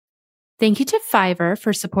Thank you to Fiverr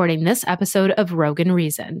for supporting this episode of Rogan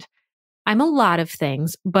Reasoned. I'm a lot of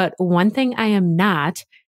things, but one thing I am not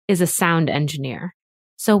is a sound engineer.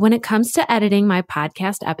 So when it comes to editing my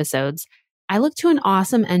podcast episodes, I look to an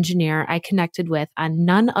awesome engineer I connected with on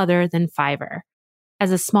none other than Fiverr.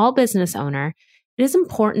 As a small business owner, it is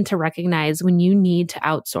important to recognize when you need to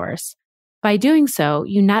outsource. By doing so,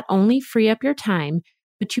 you not only free up your time,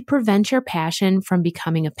 but you prevent your passion from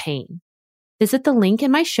becoming a pain. Visit the link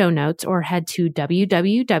in my show notes or head to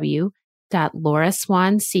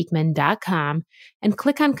www.lauraswanseekman.com and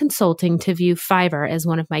click on consulting to view Fiverr as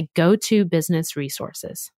one of my go-to business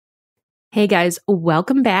resources. Hey guys,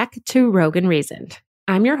 welcome back to Rogan Reasoned.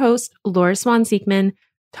 I'm your host, Laura Swan Seekman,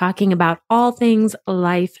 talking about all things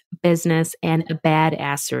life, business, and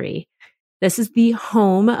badassery. This is the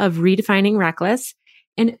home of redefining reckless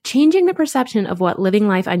and changing the perception of what living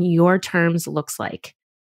life on your terms looks like.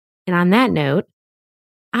 And on that note,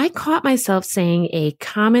 I caught myself saying a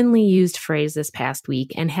commonly used phrase this past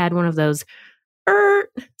week and had one of those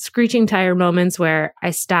screeching tire moments where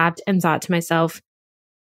I stopped and thought to myself,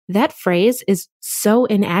 that phrase is so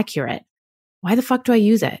inaccurate. Why the fuck do I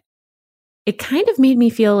use it? It kind of made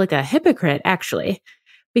me feel like a hypocrite, actually,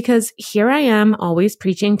 because here I am always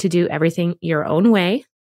preaching to do everything your own way,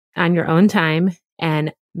 on your own time,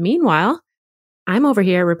 and meanwhile, I'm over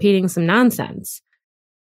here repeating some nonsense.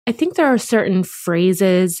 I think there are certain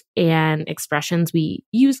phrases and expressions we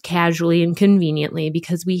use casually and conveniently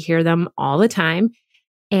because we hear them all the time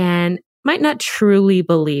and might not truly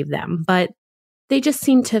believe them, but they just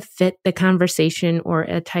seem to fit the conversation or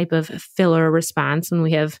a type of filler response when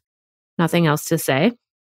we have nothing else to say.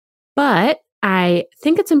 But I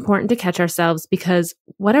think it's important to catch ourselves because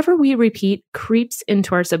whatever we repeat creeps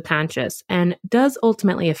into our subconscious and does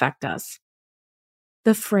ultimately affect us.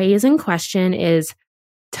 The phrase in question is,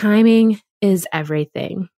 timing is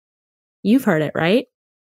everything. You've heard it, right?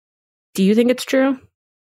 Do you think it's true?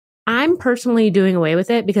 I'm personally doing away with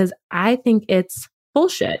it because I think it's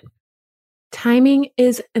bullshit. Timing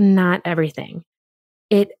is not everything.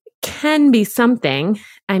 It can be something.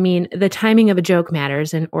 I mean, the timing of a joke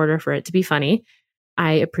matters in order for it to be funny.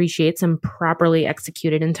 I appreciate some properly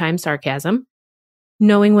executed and timed sarcasm.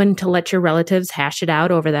 Knowing when to let your relatives hash it out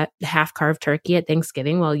over that half-carved turkey at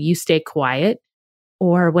Thanksgiving while you stay quiet,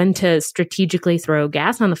 or when to strategically throw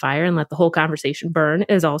gas on the fire and let the whole conversation burn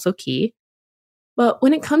is also key. But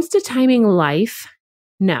when it comes to timing life,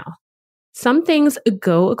 no. Some things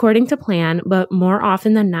go according to plan, but more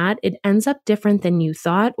often than not, it ends up different than you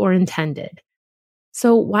thought or intended.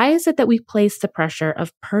 So why is it that we place the pressure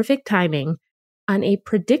of perfect timing on a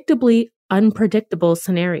predictably unpredictable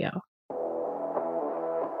scenario?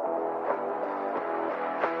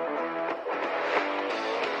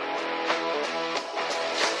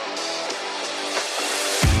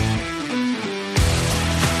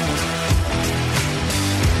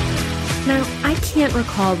 Now, I can't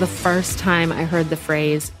recall the first time I heard the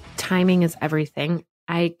phrase, timing is everything.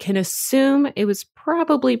 I can assume it was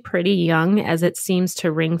probably pretty young, as it seems to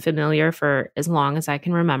ring familiar for as long as I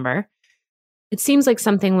can remember. It seems like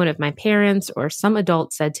something one of my parents or some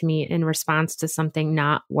adult said to me in response to something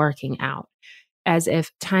not working out, as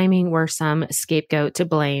if timing were some scapegoat to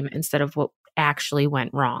blame instead of what actually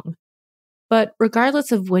went wrong. But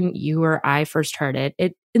regardless of when you or I first heard it,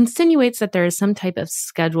 it insinuates that there is some type of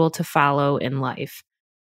schedule to follow in life,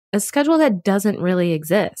 a schedule that doesn't really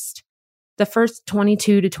exist. The first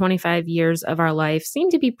 22 to 25 years of our life seem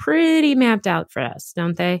to be pretty mapped out for us,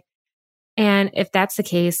 don't they? And if that's the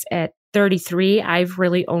case, at 33, I've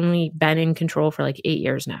really only been in control for like 8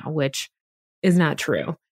 years now, which is not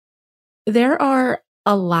true. There are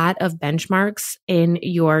a lot of benchmarks in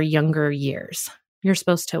your younger years. You're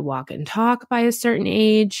supposed to walk and talk by a certain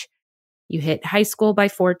age. You hit high school by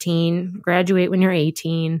 14, graduate when you're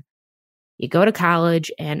 18. You go to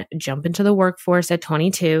college and jump into the workforce at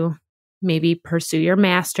 22. Maybe pursue your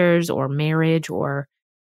master's or marriage or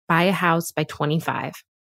buy a house by 25.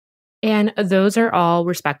 And those are all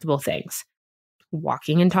respectable things.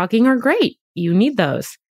 Walking and talking are great. You need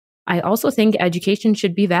those. I also think education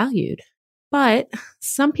should be valued. But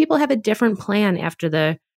some people have a different plan after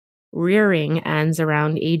the rearing ends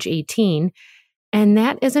around age 18, and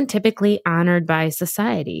that isn't typically honored by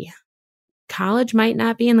society. College might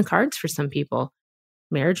not be in the cards for some people.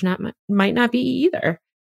 Marriage might not be either.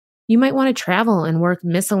 You might want to travel and work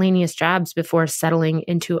miscellaneous jobs before settling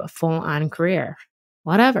into a full-on career.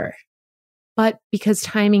 Whatever. But because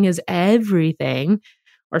timing is everything,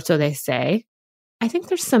 or so they say, I think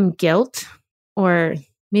there's some guilt or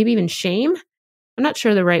maybe even shame. I'm not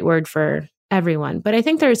sure the right word for everyone, but I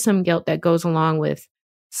think there's some guilt that goes along with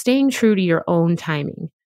staying true to your own timing.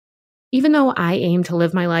 Even though I aim to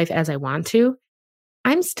live my life as I want to,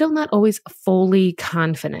 I'm still not always fully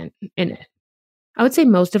confident in it. I would say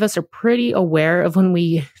most of us are pretty aware of when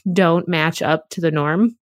we don't match up to the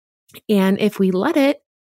norm. And if we let it,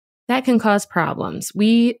 that can cause problems.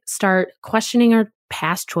 We start questioning our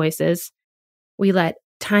past choices. We let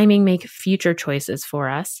timing make future choices for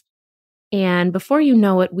us. And before you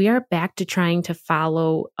know it, we are back to trying to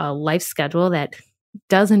follow a life schedule that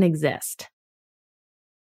doesn't exist.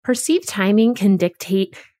 Perceived timing can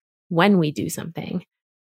dictate when we do something,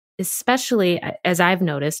 especially as I've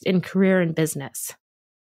noticed in career and business.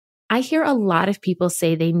 I hear a lot of people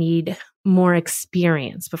say they need more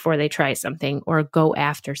experience before they try something or go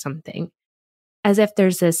after something, as if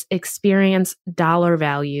there's this experience dollar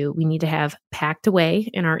value we need to have packed away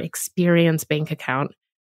in our experience bank account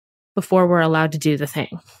before we're allowed to do the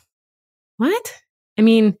thing. What? I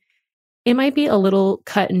mean, it might be a little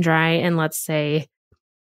cut and dry in, let's say,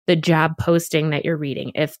 the job posting that you're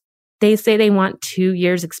reading. If they say they want 2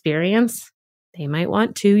 years experience, they might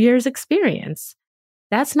want 2 years experience.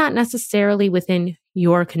 That's not necessarily within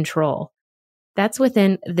your control. That's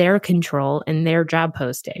within their control and their job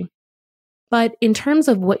posting. But in terms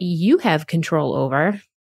of what you have control over,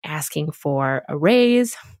 asking for a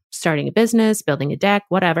raise, starting a business, building a deck,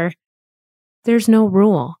 whatever, there's no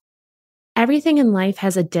rule. Everything in life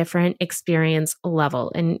has a different experience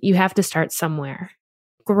level, and you have to start somewhere.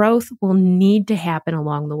 Growth will need to happen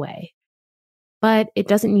along the way, but it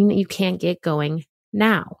doesn't mean that you can't get going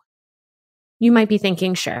now. You might be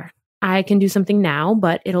thinking, sure, I can do something now,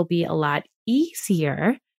 but it'll be a lot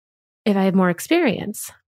easier if I have more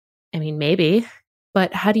experience. I mean, maybe,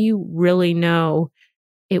 but how do you really know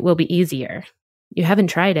it will be easier? You haven't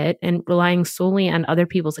tried it, and relying solely on other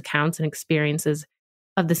people's accounts and experiences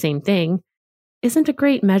of the same thing isn't a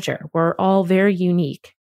great measure. We're all very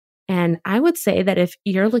unique. And I would say that if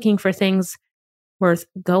you're looking for things worth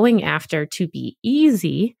going after to be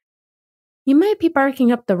easy, you might be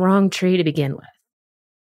barking up the wrong tree to begin with.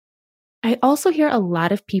 I also hear a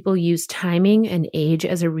lot of people use timing and age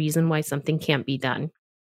as a reason why something can't be done.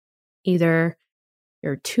 Either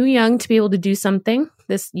you're too young to be able to do something,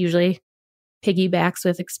 this usually piggybacks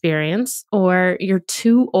with experience, or you're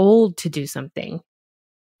too old to do something.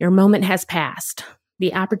 Your moment has passed.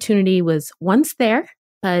 The opportunity was once there,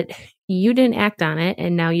 but you didn't act on it,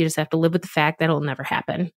 and now you just have to live with the fact that it'll never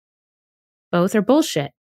happen. Both are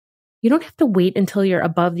bullshit. You don't have to wait until you're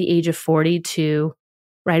above the age of 40 to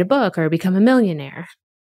write a book or become a millionaire.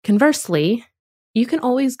 Conversely, you can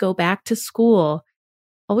always go back to school,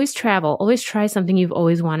 always travel, always try something you've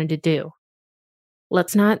always wanted to do.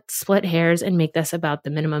 Let's not split hairs and make this about the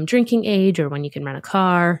minimum drinking age or when you can rent a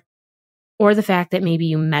car, or the fact that maybe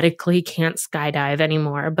you medically can't skydive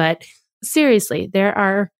anymore. But seriously, there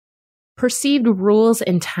are perceived rules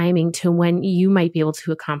and timing to when you might be able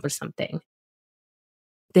to accomplish something.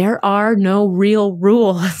 There are no real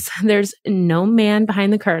rules. There's no man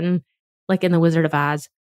behind the curtain, like in The Wizard of Oz,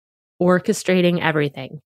 orchestrating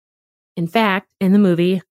everything. In fact, in the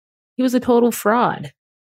movie, he was a total fraud.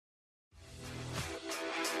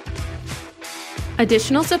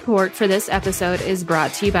 Additional support for this episode is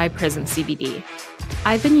brought to you by Prism CBD.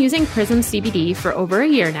 I've been using Prism CBD for over a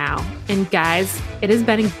year now, and guys, it has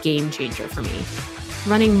been a game changer for me.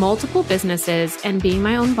 Running multiple businesses and being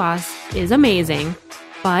my own boss is amazing,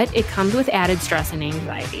 but it comes with added stress and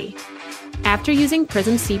anxiety. After using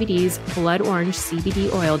Prism CBD's Blood Orange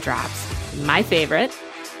CBD oil drops, my favorite,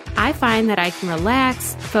 I find that I can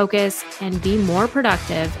relax, focus, and be more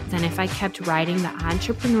productive than if I kept riding the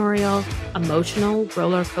entrepreneurial, emotional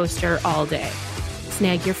roller coaster all day.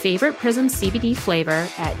 Snag your favorite Prism CBD flavor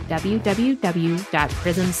at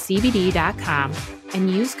www.prismcbd.com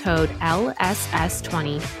and use code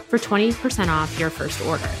LSS20 for 20% off your first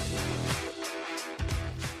order.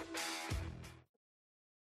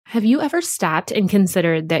 Have you ever stopped and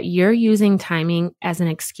considered that you're using timing as an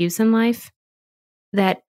excuse in life?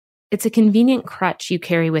 That it's a convenient crutch you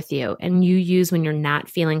carry with you and you use when you're not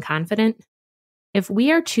feeling confident? If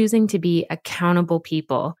we are choosing to be accountable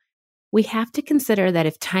people, we have to consider that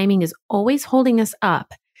if timing is always holding us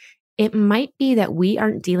up, it might be that we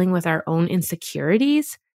aren't dealing with our own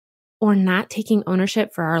insecurities or not taking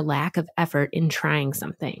ownership for our lack of effort in trying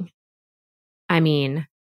something. I mean,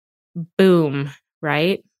 boom,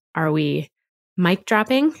 right? Are we mic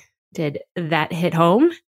dropping? Did that hit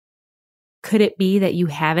home? Could it be that you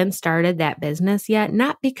haven't started that business yet?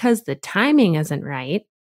 Not because the timing isn't right,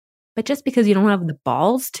 but just because you don't have the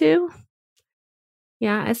balls to?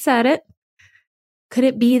 Yeah, I said it. Could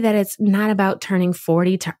it be that it's not about turning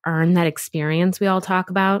 40 to earn that experience we all talk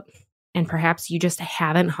about, and perhaps you just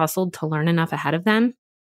haven't hustled to learn enough ahead of them?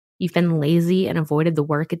 you've been lazy and avoided the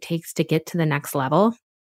work it takes to get to the next level?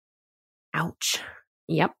 Ouch.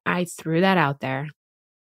 Yep, I threw that out there.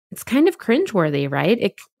 It's kind of cringeworthy, right?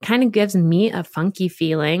 It kind of gives me a funky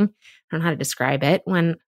feeling. I don't know how to describe it.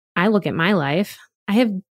 When I look at my life, I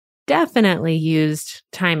have definitely used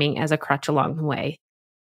timing as a crutch along the way,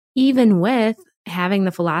 even with having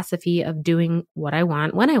the philosophy of doing what I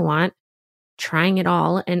want when I want, trying it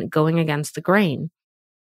all, and going against the grain.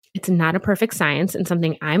 It's not a perfect science and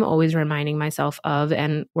something I'm always reminding myself of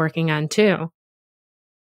and working on too.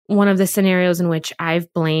 One of the scenarios in which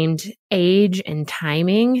I've blamed age and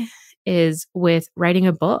timing is with writing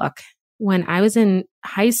a book. When I was in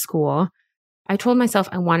high school, I told myself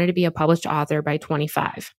I wanted to be a published author by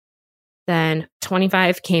 25. Then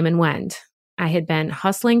 25 came and went. I had been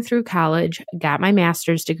hustling through college, got my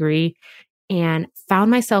master's degree, and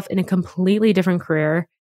found myself in a completely different career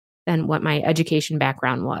than what my education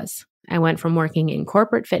background was. I went from working in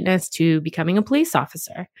corporate fitness to becoming a police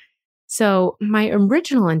officer. So my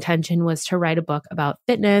original intention was to write a book about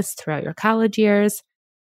fitness throughout your college years,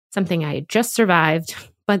 something I had just survived.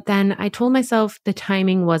 But then I told myself the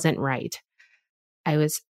timing wasn't right. I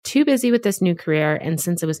was too busy with this new career, and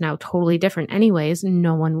since it was now totally different anyways,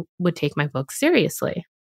 no one would take my book seriously.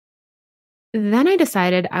 Then I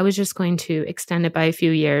decided I was just going to extend it by a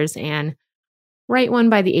few years and write one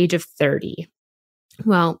by the age of 30.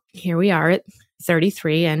 Well, here we are at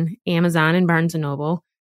 33, and Amazon and Barnes & Noble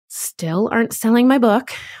still aren't selling my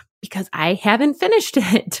book because I haven't finished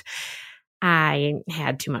it. I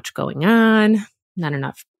had too much going on, not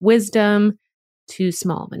enough wisdom, too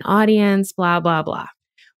small of an audience, blah, blah, blah.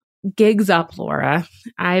 Gigs up, Laura.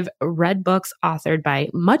 I've read books authored by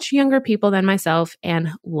much younger people than myself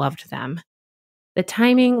and loved them. The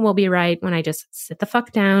timing will be right when I just sit the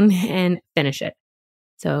fuck down and finish it.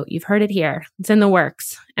 So you've heard it here. It's in the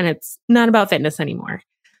works, and it's not about fitness anymore.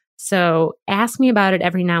 So ask me about it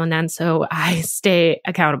every now and then so I stay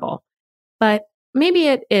accountable. But maybe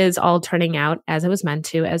it is all turning out as it was meant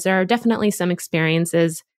to, as there are definitely some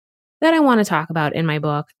experiences that I want to talk about in my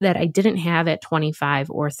book that I didn't have at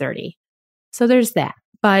 25 or 30. So there's that.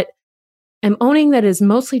 But I'm owning that is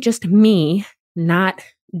mostly just me not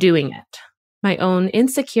doing it. My own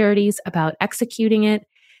insecurities about executing it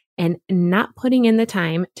and not putting in the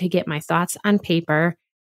time to get my thoughts on paper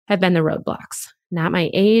have been the roadblocks, not my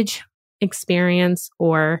age, experience,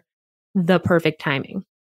 or the perfect timing.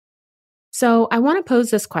 So I want to pose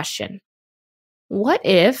this question. What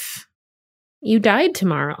if you died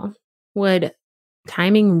tomorrow? Would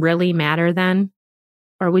timing really matter then?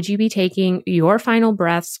 Or would you be taking your final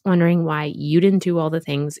breaths wondering why you didn't do all the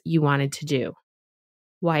things you wanted to do?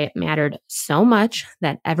 Why it mattered so much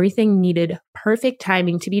that everything needed perfect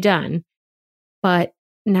timing to be done, but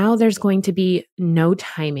now there's going to be no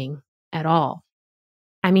timing at all.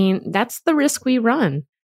 I mean, that's the risk we run.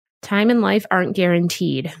 Time and life aren't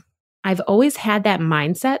guaranteed. I've always had that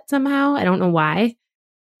mindset somehow. I don't know why.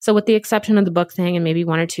 So with the exception of the book thing and maybe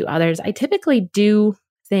one or two others, I typically do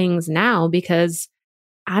things now because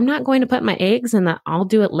I'm not going to put my eggs in the I'll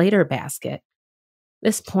do it later basket.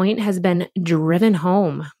 This point has been driven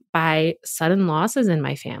home by sudden losses in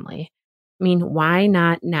my family. I mean, why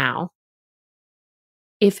not now?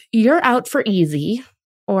 If you're out for easy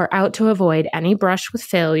or out to avoid any brush with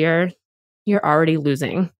failure, you're already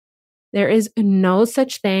losing. There is no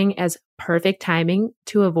such thing as perfect timing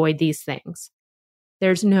to avoid these things.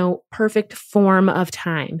 There's no perfect form of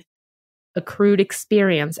time, accrued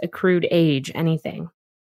experience, accrued age, anything.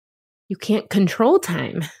 You can't control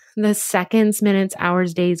time. The seconds, minutes,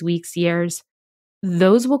 hours, days, weeks, years,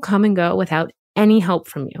 those will come and go without any help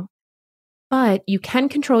from you. But you can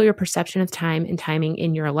control your perception of time and timing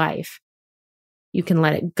in your life. You can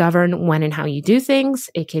let it govern when and how you do things.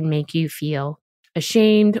 It can make you feel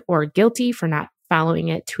ashamed or guilty for not following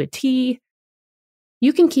it to a T.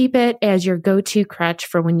 You can keep it as your go-to crutch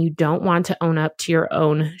for when you don't want to own up to your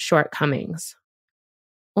own shortcomings.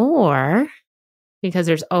 Or, because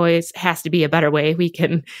there's always has to be a better way we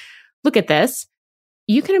can look at this,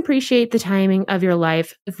 you can appreciate the timing of your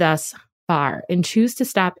life thus far and choose to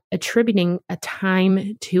stop attributing a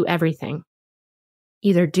time to everything.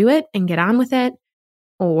 Either do it and get on with it,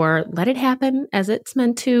 or let it happen as it's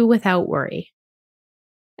meant to without worry.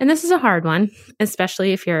 And this is a hard one,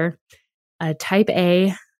 especially if you're a type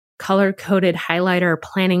A, color-coded highlighter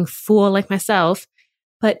planning fool like myself.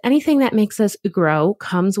 But anything that makes us grow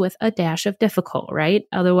comes with a dash of difficult, right?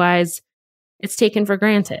 Otherwise, it's taken for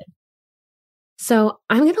granted. So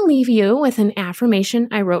I'm going to leave you with an affirmation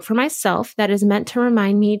I wrote for myself that is meant to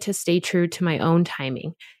remind me to stay true to my own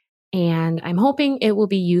timing. And I'm hoping it will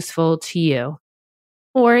be useful to you.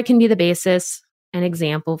 Or it can be the basis an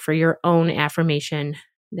example for your own affirmation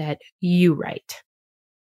that you write.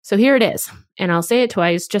 So here it is, and I'll say it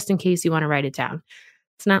twice just in case you want to write it down.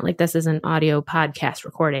 It's not like this is an audio podcast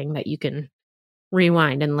recording that you can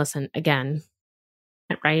rewind and listen again,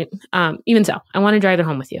 right? Even so, I want to drive it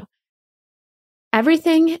home with you.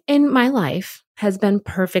 Everything in my life has been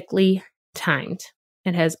perfectly timed.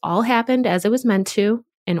 It has all happened as it was meant to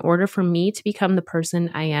in order for me to become the person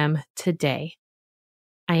I am today.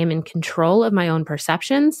 I am in control of my own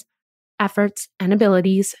perceptions, efforts, and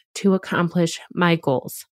abilities to accomplish my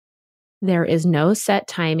goals. There is no set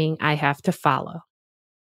timing I have to follow.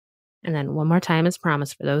 And then one more time as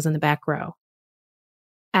promised for those in the back row.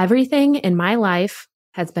 Everything in my life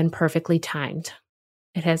has been perfectly timed.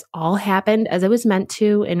 It has all happened as it was meant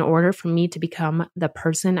to in order for me to become the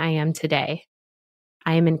person I am today.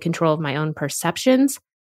 I am in control of my own perceptions,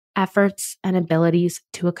 efforts, and abilities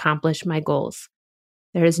to accomplish my goals.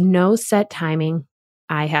 There is no set timing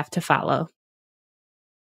I have to follow.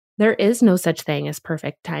 There is no such thing as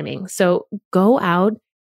perfect timing. So go out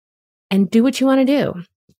and do what you want to do.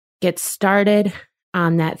 Get started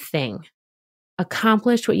on that thing.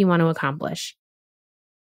 Accomplish what you want to accomplish.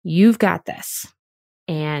 You've got this.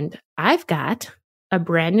 And I've got a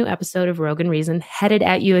brand new episode of Rogue and Reason headed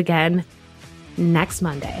at you again next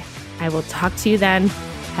Monday. I will talk to you then.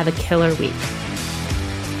 Have a killer week.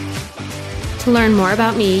 To learn more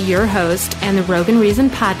about me, your host, and the Rogue and Reason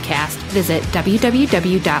podcast, visit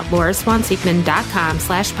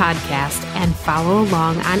www.lauraswanseekman.com/podcast and follow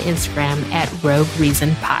along on Instagram at Rogue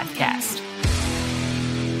Reason Podcast.